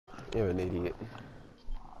You're an idiot.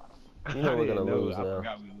 You know we're gonna lose I now.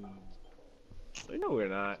 forgot we lose. No, we're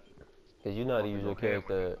not. Cause you know how to use your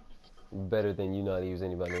character better than you know how to use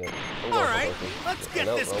anybody else. I'm All going right, for Goku. let's get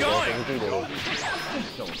Nope, this I'm going. Going for Vegeta.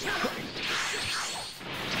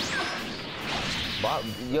 Bob,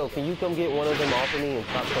 yo, can you come get one of them off of me and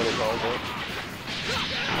stop trying to call them?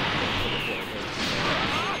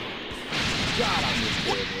 God, I miss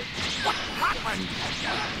this. What happened?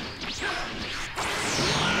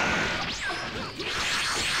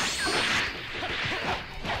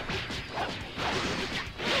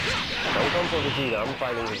 Don't come for Vegeta, I'm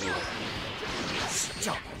fighting Vegeta.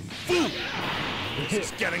 Stop, fool! This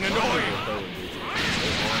is getting annoying.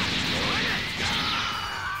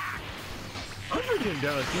 I'm freaking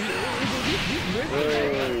done.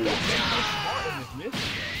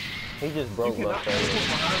 He just broke my face.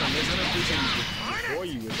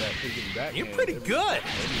 You're pretty good.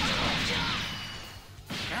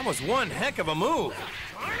 That was one heck of a move.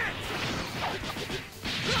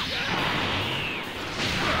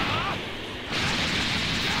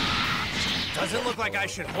 Doesn't look like I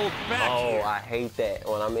should hold back Oh, here. I hate that.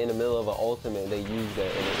 When I'm in the middle of an ultimate, they use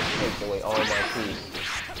that and it takes away all my ki.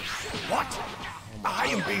 What? I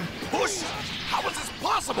am being pushed? How is this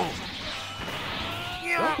possible?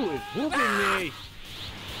 Goku is whooping me.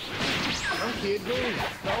 I'm kid doing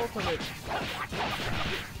the ultimate.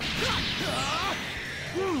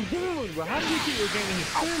 Dude, but how do you keep regaining his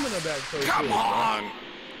stamina back so Come quick, on!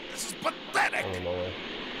 This is pathetic! I don't know where.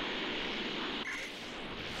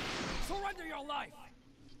 Surrender your life!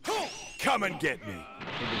 Come and get me!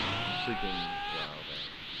 Freaking,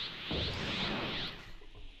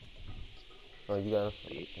 Oh, you got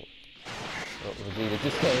him? Oh, Vegeta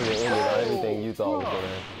just came and ended everything you thought was gonna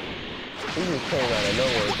happen. He just came out of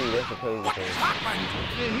nowhere, too. That's the crazy thing. Man,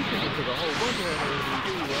 he took a whole bunch of that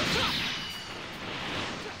too, right?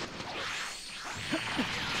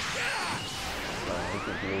 He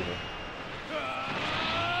keeps moving.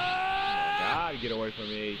 God, get away from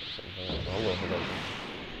me. I'm going for Goku.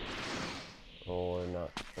 Or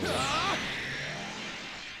not.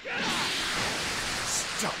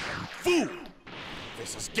 Stop, fool!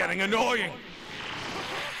 This is getting annoying!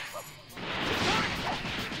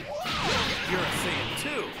 You're a Saiyan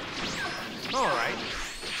too. Alright.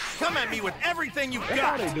 Come at me with everything you've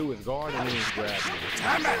got! All they do is guard and then grab me.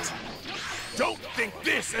 Damn it! Don't think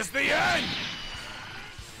this is the end!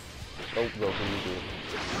 Nope, Goku, you do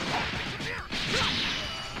it.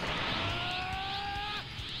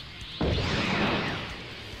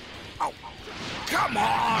 Oh, come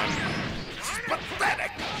on! This is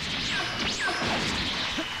pathetic!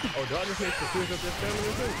 Oh, darkness makes the fuse up their stamina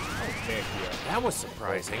too? Oh, heck yeah. That was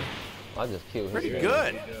surprising. I just killed him. Pretty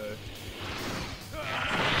good.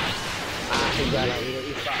 He got out.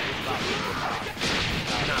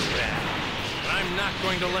 Not bad. But I'm not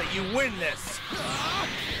going to let you win this.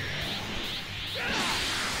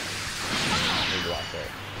 He blocked that.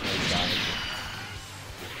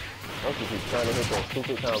 Goku keeps trying to hit that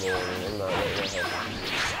stupid combo on me. I'm not letting that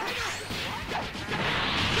happen.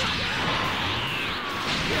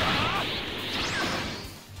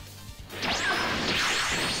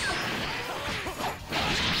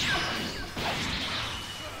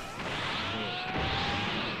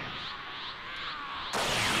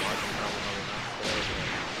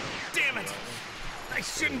 Damn it! I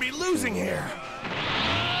shouldn't be losing here.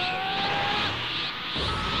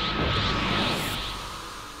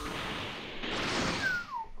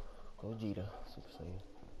 Gogeta, Super Saiyan.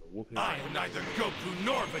 I am neither Goku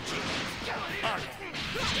nor Vegeta. I am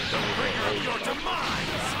the bringer of your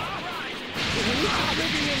demise.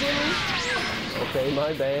 Okay,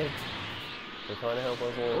 my bad. They're trying to help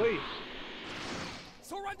us win. Wait.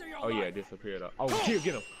 Surrender your Oh yeah, it disappeared. Oh, get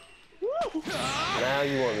him. Now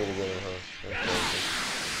you want me to get him, huh? That's crazy.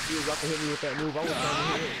 He was about to hit me with that move. I was trying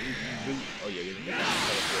to hit him. Oh yeah,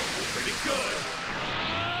 Pretty good.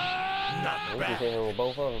 Not We bad. just hit him with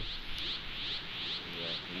both of them.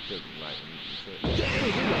 Yeah, he took like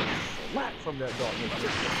he got slapped from that darkness.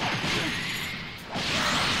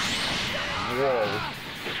 Whoa.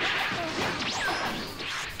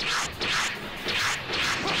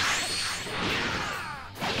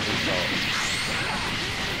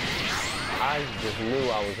 I just knew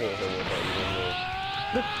I was hitting him with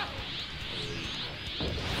something.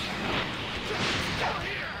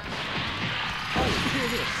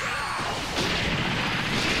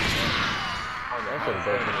 That should have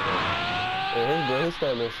broken him. Yeah, his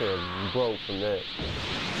stamina should have broke from that.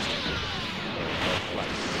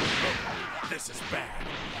 This is bad.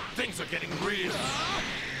 Things are getting real.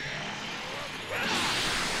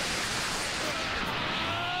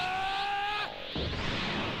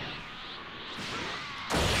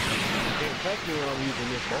 protect me when I'm using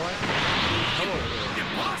this, boy. Come on.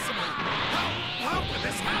 Impossible! How could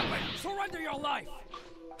this happen? Surrender your life!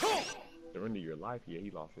 Surrender your life? Yeah,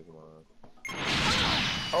 he lost his mind.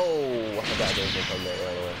 Oh, I forgot they was gonna come back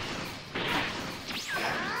right away.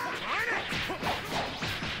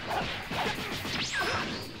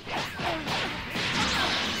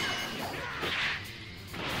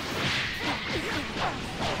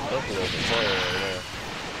 That's what I'm playing right now.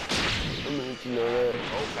 I'm gonna let you know that.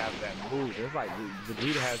 Both have that move. It's like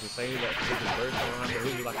Vegeta has the same that freaking burst on him,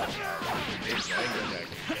 but he's like a big dragon that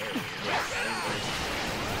can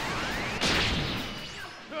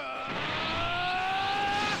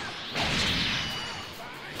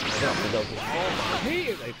Oh my, he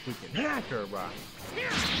is a freaking hacker, bro.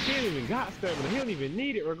 He ain't even got stamina. He don't even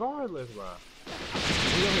need it regardless, bro.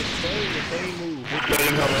 He don't even the same move. He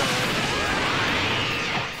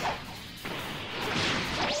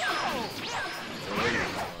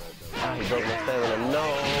broke my stamina. No.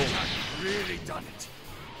 Really done it.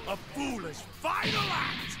 A foolish final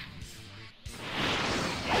act.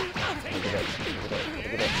 Look at that. Look at that. Look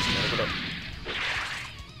at that. Look at that.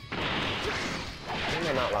 Am I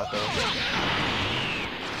not locked in?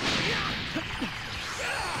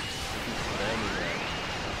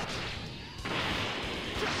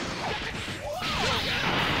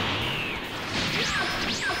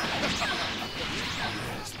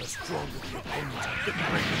 Yes, the stronger the opponent, the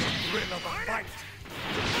greater the thrill of a fight.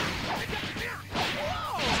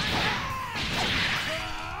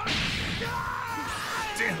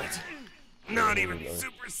 Damn it! Not even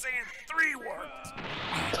Super Saiyan 3 worked.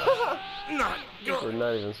 Not good. We're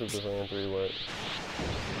not even Super Saiyan 3 work.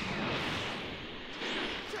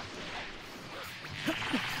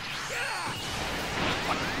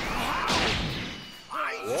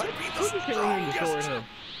 What? Who just came over and destroyed him?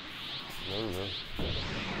 I don't know.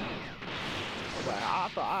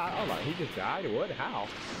 I was like, he just died or what? How?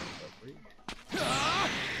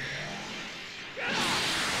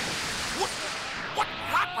 What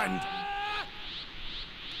happened?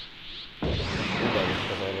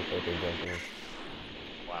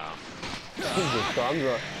 Wow.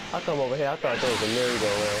 I come over here, I thought there was a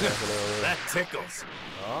merry-go-round. That tickles.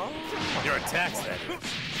 Oh. Your attacks, that is.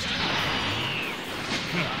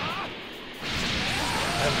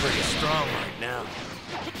 I'm pretty strong right now.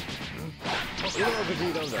 You know what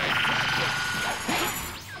Vegeta does that?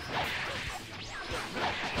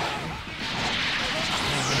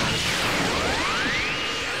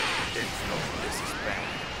 This is bad.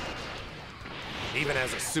 Even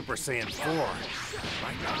as a Super Saiyan 4,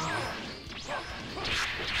 right now.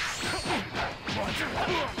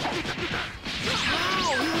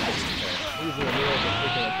 He's in the middle of a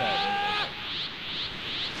freaking attack.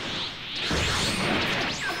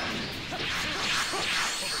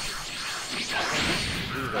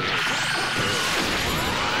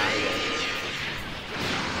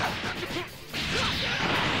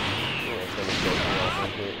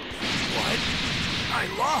 What? I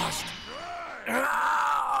lost!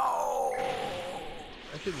 Ow!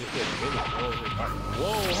 I should just said finish.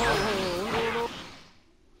 Whoa,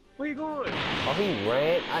 where you going? Oh, he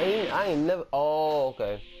ran? I ain't never. Oh,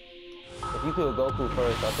 okay. If you kill Goku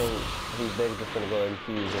first, I think they're just gonna go ahead and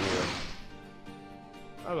fuse anyway.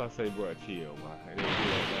 I was about to say, bro, chill, man. I didn't do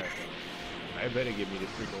that last time. I better give me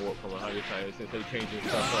this freaking warp from 100 times since they changing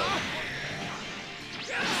stuff up.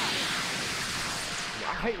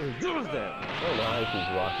 I hate when he does that. I don't know how he keeps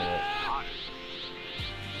rocking it.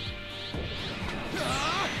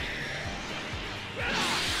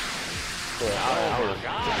 Yeah, I was.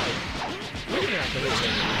 We didn't have to hit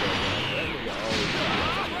him. That nigga always.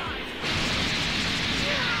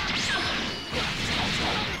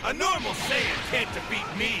 A normal Saiyan can't defeat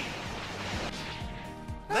me!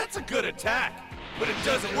 That's a good attack, but it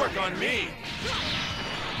doesn't work on me!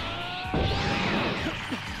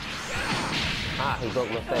 Ah, he broke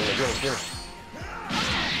my stamina. Get him, get him.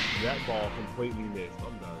 That ball completely missed.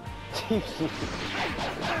 I'm done.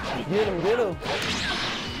 Get him, get him.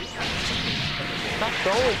 Stop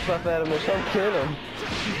throwing stuff at him and come kill him.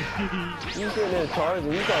 You sitting there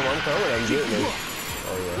charging, you thought I'm coming, I'm getting him.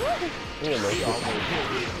 Oh yeah. He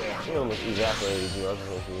almost evaporated you. I was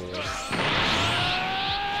supposed to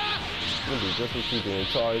you do just what you did.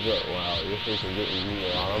 Charge up. Wow, you're freaking getting me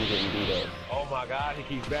while I'm getting beat up. Oh my god, he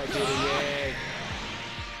keeps back getting egg.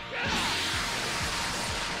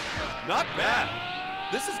 Not bad.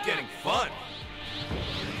 This is getting fun.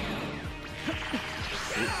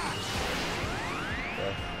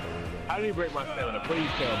 How did he break my stamina?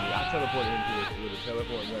 Please tell me. I teleported him with a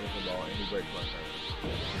teleport medicine ball and he breaks my stamina.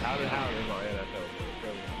 How did my head I teleported?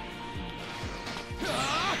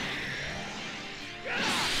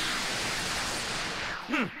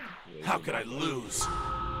 How could I lose?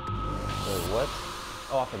 Wait, what?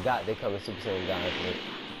 Oh, I forgot they come in Super Saiyan guys.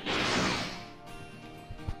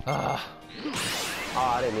 Ah. Oh,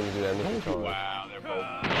 I didn't mean to do that. Mr. Charles. Wow, they're both.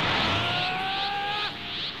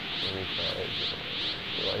 Let me try it.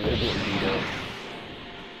 Why you getting beat up?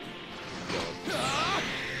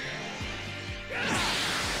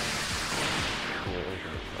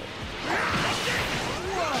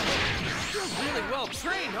 You're really well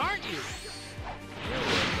trained, aren't you?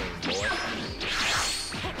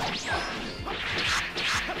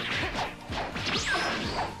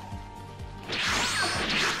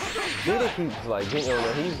 Vegeta keeps like getting on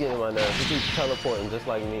there. He's getting my nerves. He keeps teleporting just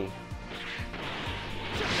like me.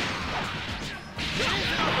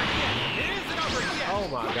 Oh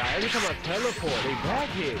my god, every time I teleport, they back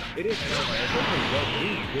hit. It is over. It's okay, go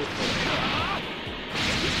leave. Good for them.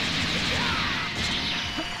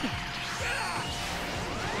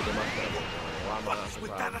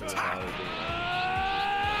 With that attack.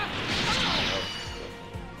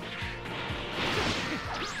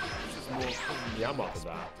 Yeah, I'm off the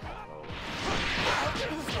bat.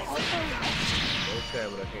 No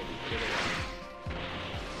stamina, can't do shit around.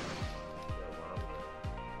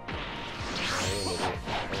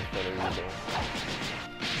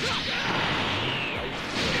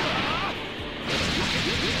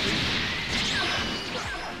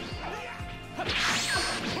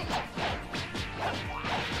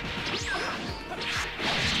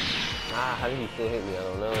 Ah, how did he still hit me? I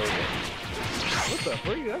don't know. What the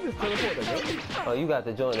freak? I just teleported to go. Oh, you got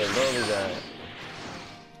to join that Broly guy.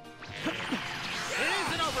 It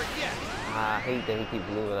isn't over yet. Ah, I hate that he keeps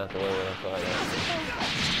moving out the way when I saw that.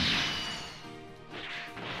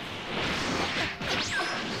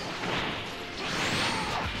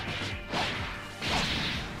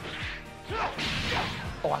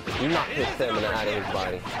 Oh, I could knock his stamina out of his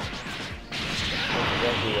body. That's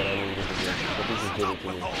exactly what I needed to do. But he just did it to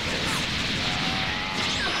me.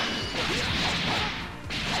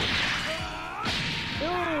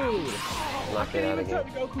 Dude! Knock it out again.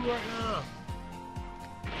 Goku right now.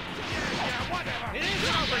 It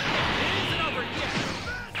isn't over yet. It isn't over yet.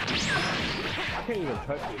 I can't even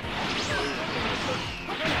touch it.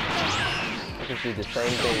 I just did the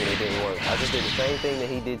same thing and it didn't work. I just did the same thing that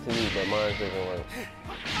he did to me, but mine doesn't work.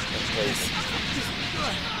 That's crazy.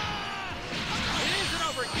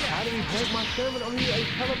 How did he break my stamina? Oh, he's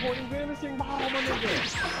teleporting vanishing ball, my nigga.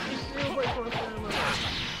 He still breaks my stamina.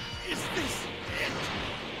 Is this it?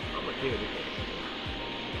 I'm a kid.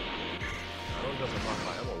 I don't jump in my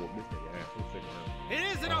fight. I'm gonna whoop this nigga ass. Who's sick now? It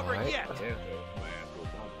isn't over yet. Damn, so my ass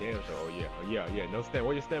whooped. Damn, so yeah. No stamina.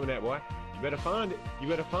 Where your stamina at, boy? You better find it. You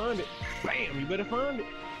better find it. Bam! You better find it.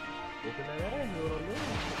 Whooping that ass. You know what I'm doing?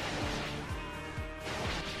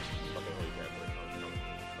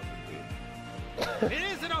 It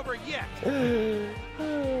isn't over yet.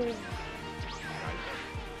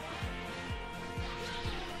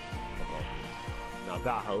 Now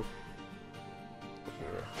that hoe.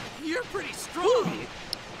 You're pretty strong.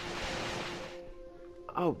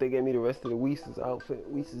 I hope they gave me the rest of the Whis' outfit.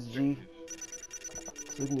 Whis' G.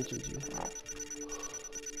 Signature G.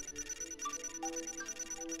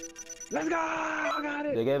 Let's go! I got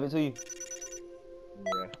it! They gave it to you?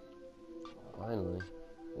 Yeah. Finally.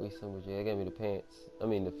 Whis' G. They gave me the pants. I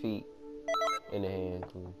mean the feet. And the hand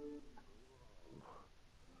too.